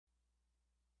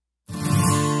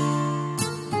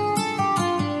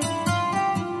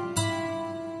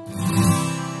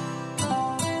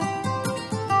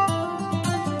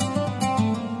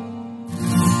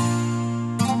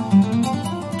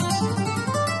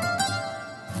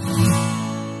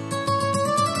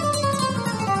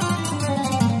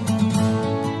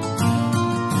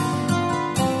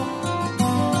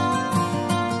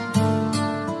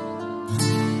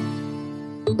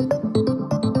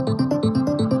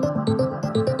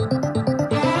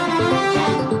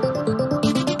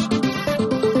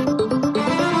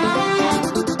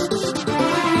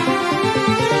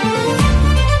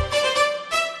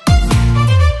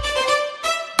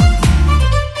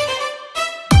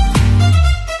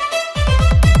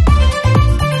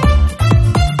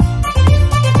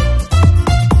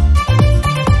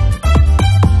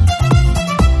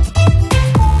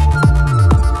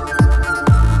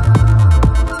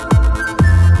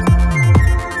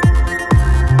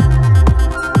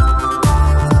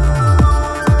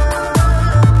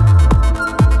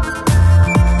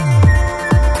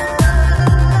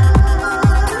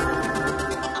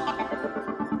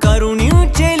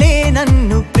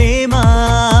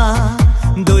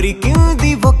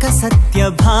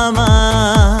భామ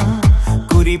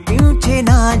కురిపించే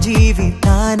నా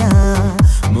జీవితాన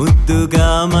ముద్దుగా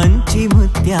మంచి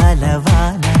ముత్యాల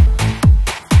వాన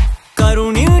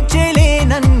కరుణించెలే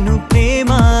నన్ను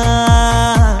ప్రేమ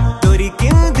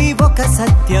దొరికింది ఒక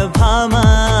సత్యభామ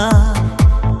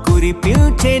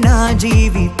కురిపించే నా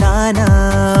జీవితాన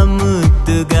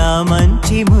ముద్దుగా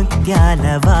మంచి ముత్యాల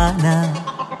వాన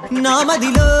నా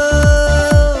మదిలో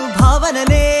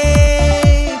భావనలే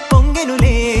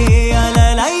పొంగెనులే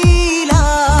అలలైలా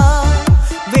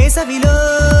వేసవిలో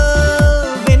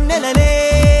వెన్నెలలే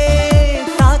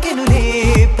తాకెనులే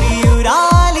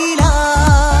ప్రియురాలిలా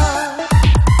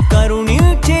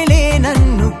కరుణించెలే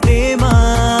నన్ను ప్రేమ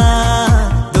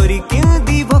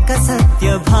దొరికింది ఒక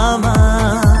సత్యభామ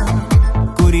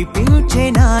కురిపించే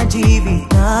నా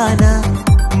జీవితాన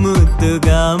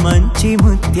ముద్దుగా మంచి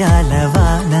ముత్యాల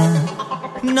వాన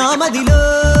నా మదిలో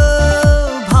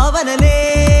భావనలే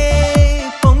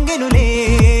పొంగెనులే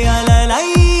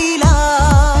అలలైలా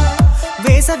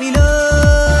వేసవిలో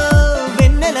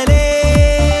వెన్నెలలే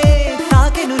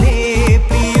తాకెనులే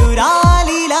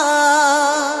ప్రియురాలిలా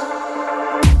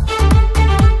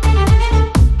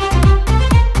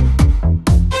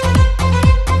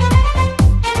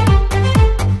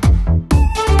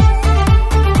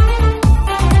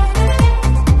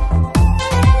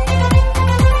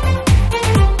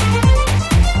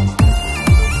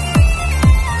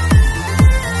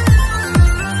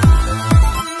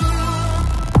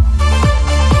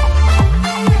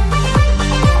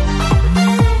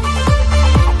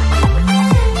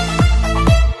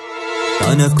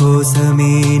తన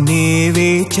కోసమే నే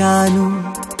వేచాను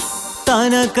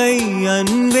తనకై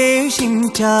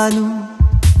అన్వేషించాను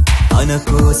తన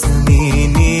కోసమే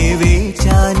నే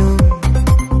వేచాను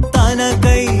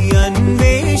తనకై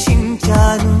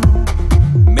అన్వేషించాను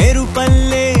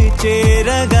మెరుపల్లే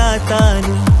చేరగా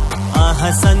తాను ఆహ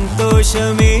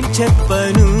సంతోషమే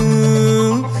చెప్పను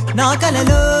నా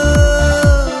కలలో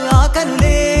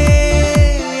ఆకనులే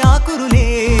ఆకురులే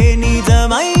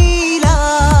నిజమైలా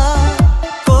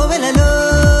కోవెలలో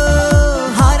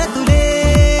హారతులే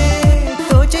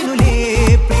తోచెనులే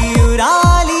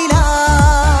ప్రియురాలిలా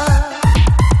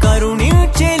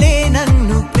కరుణించెలే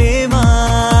నన్ను ప్రేమ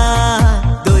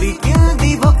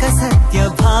దొరికింది ఒక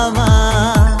సత్యభామ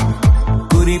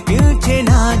కురిపించే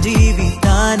నా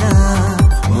జీవితాన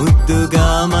ముద్దుగా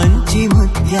మంచి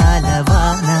ముత్యాల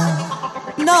వాన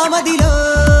నా మదిలో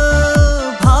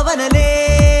భావనలే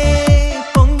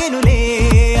పొంగెనులే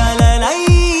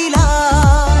అలలైలా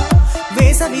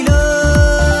వేసవిలో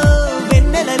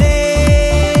వెన్నెలలే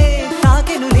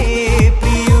తాకెనులే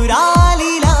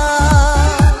ప్రియురాలిలా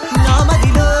నా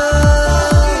మదిలో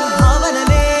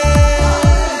భావనలే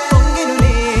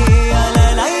పొంగెనులే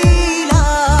అలలైలా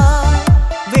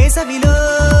వేసవిలో